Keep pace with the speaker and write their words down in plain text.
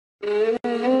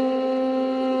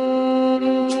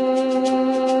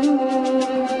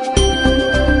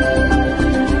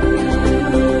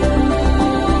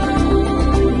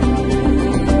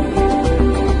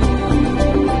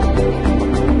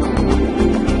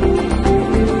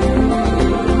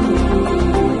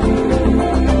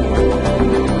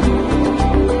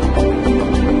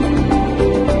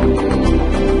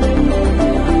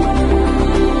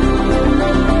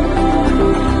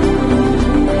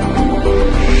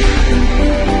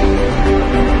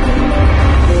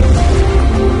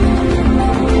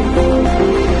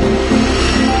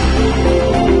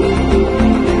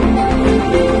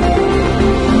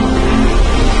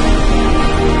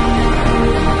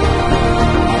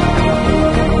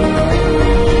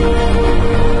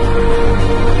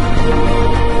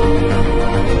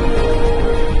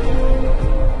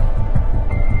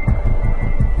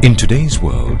In today's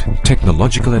world,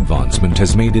 technological advancement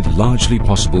has made it largely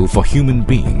possible for human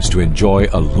beings to enjoy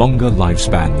a longer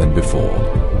lifespan than before.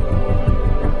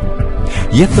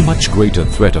 Yet the much greater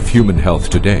threat of human health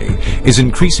today is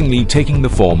increasingly taking the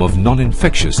form of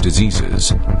non-infectious diseases.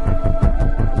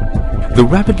 The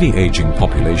rapidly aging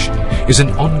population is an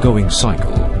ongoing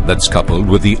cycle that's coupled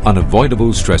with the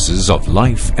unavoidable stresses of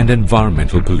life and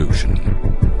environmental pollution.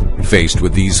 Faced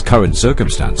with these current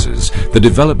circumstances, the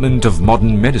development of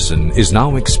modern medicine is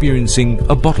now experiencing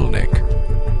a bottleneck.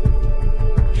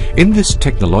 In this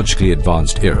technologically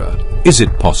advanced era, is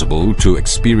it possible to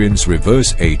experience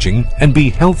reverse aging and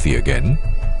be healthy again?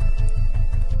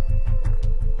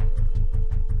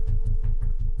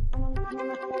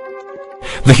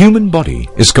 The human body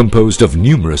is composed of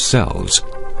numerous cells.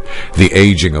 The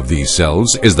aging of these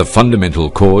cells is the fundamental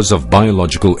cause of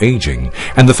biological aging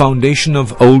and the foundation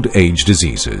of old age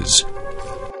diseases.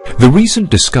 The recent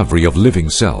discovery of living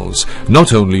cells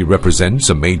not only represents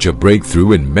a major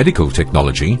breakthrough in medical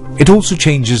technology, it also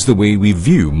changes the way we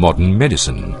view modern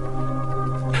medicine.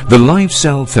 The live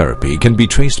cell therapy can be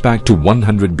traced back to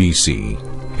 100 BC.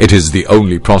 It is the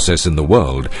only process in the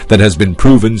world that has been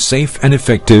proven safe and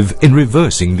effective in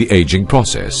reversing the aging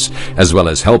process, as well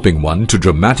as helping one to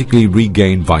dramatically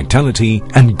regain vitality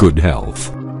and good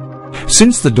health.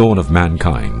 Since the dawn of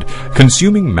mankind,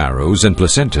 consuming marrows and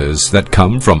placentas that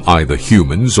come from either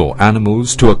humans or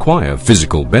animals to acquire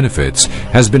physical benefits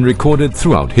has been recorded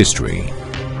throughout history.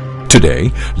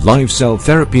 Today, live cell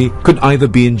therapy could either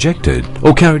be injected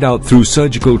or carried out through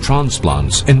surgical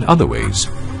transplants in other ways.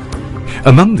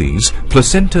 Among these,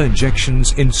 placenta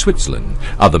injections in Switzerland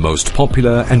are the most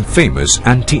popular and famous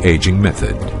anti-aging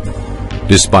method.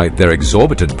 Despite their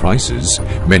exorbitant prices,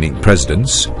 many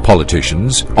presidents,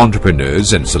 politicians,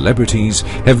 entrepreneurs and celebrities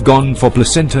have gone for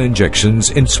placenta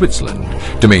injections in Switzerland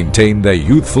to maintain their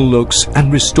youthful looks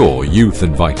and restore youth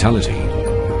and vitality.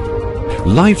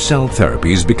 Live cell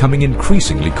therapy is becoming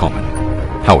increasingly common.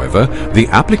 However, the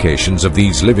applications of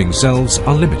these living cells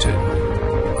are limited.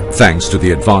 Thanks to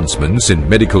the advancements in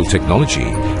medical technology,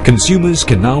 consumers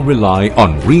can now rely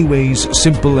on Reway's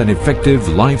simple and effective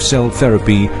live cell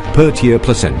therapy Purtier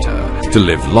placenta to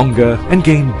live longer and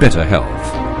gain better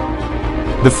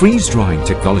health. The freeze-drying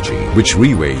technology which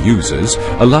Reway uses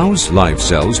allows live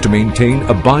cells to maintain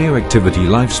a bioactivity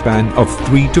lifespan of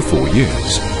 3 to 4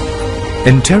 years.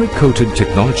 Enteric-coated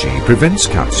technology prevents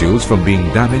capsules from being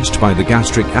damaged by the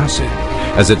gastric acid,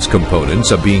 as its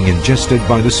components are being ingested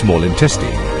by the small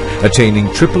intestine,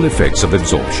 attaining triple effects of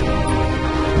absorption.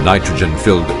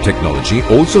 Nitrogen-filled technology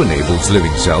also enables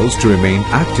living cells to remain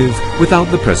active without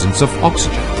the presence of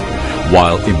oxygen,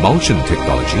 while emulsion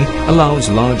technology allows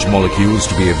large molecules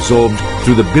to be absorbed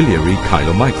through the biliary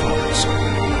chylomicrons.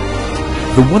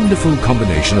 The wonderful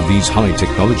combination of these high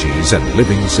technologies and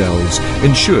living cells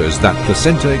ensures that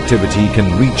placenta activity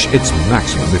can reach its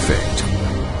maximum effect.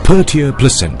 Purtier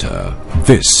placenta.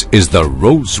 This is the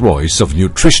Rolls-Royce of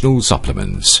nutritional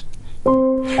supplements.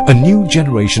 A new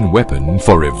generation weapon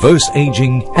for reverse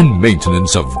aging and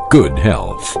maintenance of good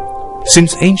health.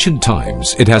 Since ancient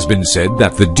times, it has been said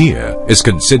that the deer is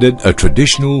considered a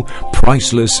traditional,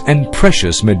 priceless and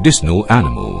precious medicinal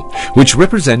animal, which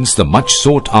represents the much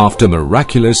sought-after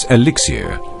miraculous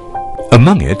elixir.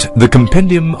 Among it, the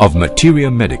Compendium of Materia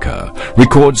Medica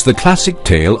records the classic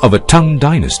tale of a Tang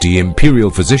Dynasty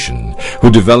imperial physician who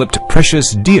developed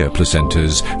precious deer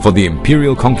placentas for the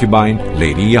imperial concubine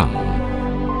Lady Yang.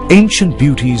 Ancient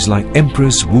beauties like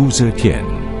Empress Wu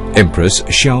Zetian, Empress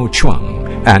Xiao Chuang,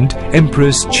 and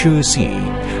Empress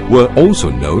Cixi were also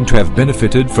known to have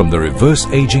benefited from the reverse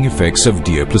aging effects of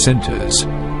deer placentas.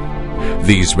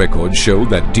 These records show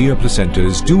that deer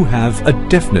placentas do have a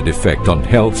definite effect on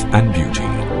health and beauty.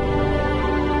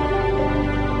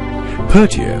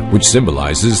 Purtier, which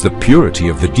symbolizes the purity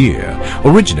of the deer,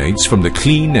 originates from the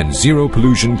clean and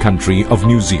zero-pollution country of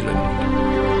New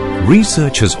Zealand.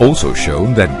 Research has also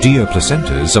shown that deer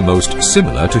placentas are most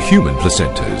similar to human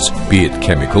placentas, be it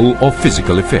chemical or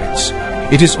physical effects.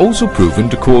 It is also proven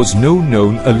to cause no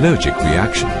known allergic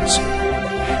reactions.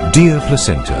 Deer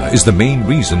placenta is the main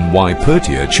reason why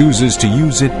Purtier chooses to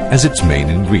use it as its main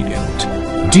ingredient.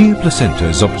 Deer placenta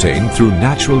is obtained through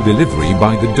natural delivery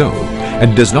by the doe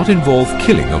and does not involve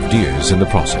killing of deers in the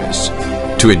process.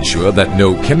 To ensure that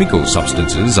no chemical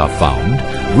substances are found,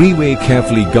 Reweigh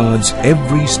carefully guards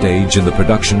every stage in the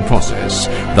production process,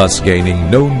 thus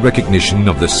gaining known recognition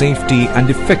of the safety and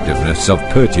effectiveness of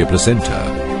Purtier placenta.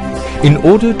 In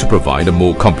order to provide a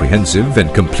more comprehensive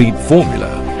and complete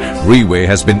formula, Reweigh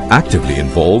has been actively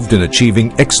involved in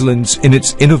achieving excellence in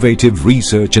its innovative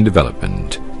research and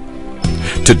development.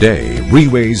 Today,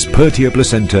 Reweigh's Purtier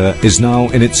placenta is now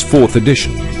in its 4th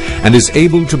edition and is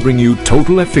able to bring you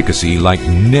total efficacy like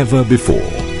never before.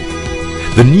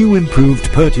 The new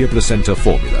improved Purtier placenta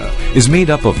formula is made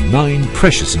up of 9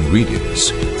 precious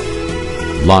ingredients.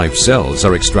 Live cells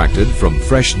are extracted from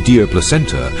fresh deer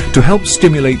placenta to help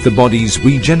stimulate the body's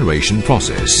regeneration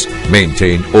process,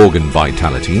 maintain organ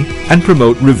vitality, and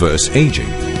promote reverse aging.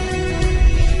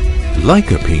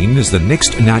 Lycopene is the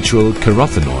next natural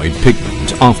carotenoid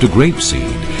pigment after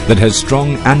grapeseed that has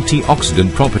strong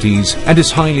antioxidant properties and is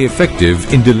highly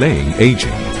effective in delaying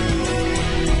aging.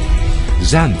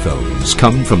 Xanthones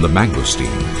come from the mangosteen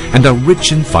and are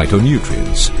rich in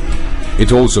phytonutrients.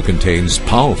 It also contains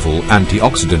powerful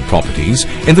antioxidant properties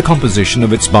in the composition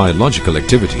of its biological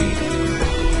activity.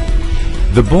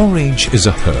 The borage is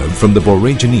a herb from the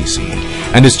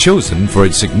Boraginaceae and is chosen for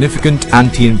its significant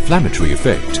anti-inflammatory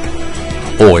effect.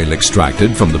 Oil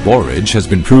extracted from the borage has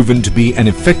been proven to be an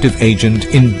effective agent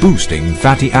in boosting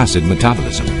fatty acid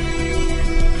metabolism.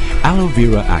 Aloe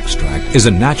vera extract is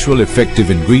a natural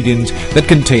effective ingredient that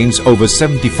contains over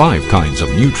 75 kinds of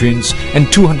nutrients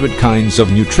and 200 kinds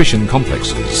of nutrition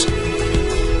complexes.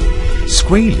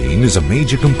 Squalene is a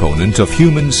major component of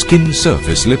human skin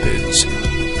surface lipids.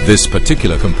 This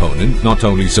particular component not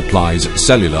only supplies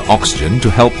cellular oxygen to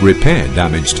help repair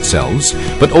damaged cells,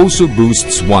 but also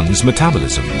boosts one's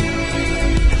metabolism.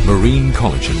 Marine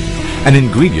collagen, an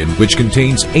ingredient which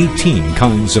contains 18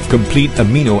 kinds of complete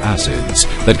amino acids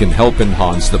that can help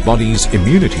enhance the body's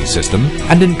immunity system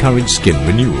and encourage skin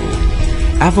renewal.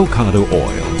 Avocado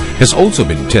oil has also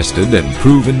been tested and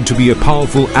proven to be a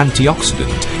powerful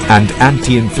antioxidant and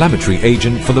anti-inflammatory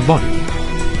agent for the body.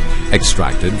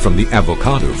 Extracted from the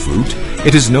avocado fruit,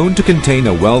 it is known to contain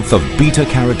a wealth of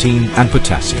beta-carotene and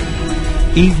potassium.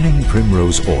 Evening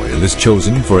primrose oil is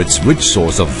chosen for its rich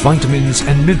source of vitamins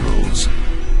and minerals.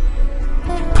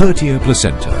 Purtier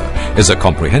placenta is a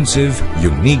comprehensive,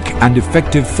 unique and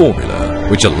effective formula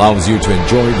which allows you to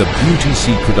enjoy the beauty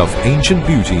secret of ancient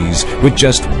beauties with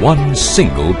just one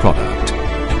single product.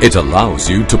 It allows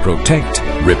you to protect,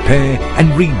 repair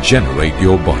and regenerate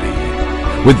your body.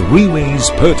 With Reweigh's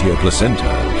Purtier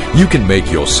placenta, you can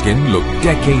make your skin look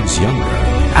decades younger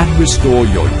and restore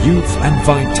your youth and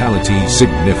vitality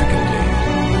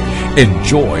significantly.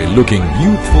 Enjoy looking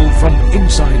youthful from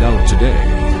inside out today.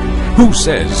 Who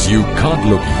says you can't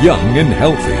look young and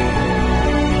healthy?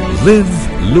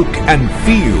 Live, look and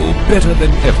feel better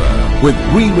than ever with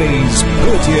Reweigh's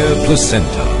Purtier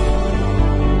placenta.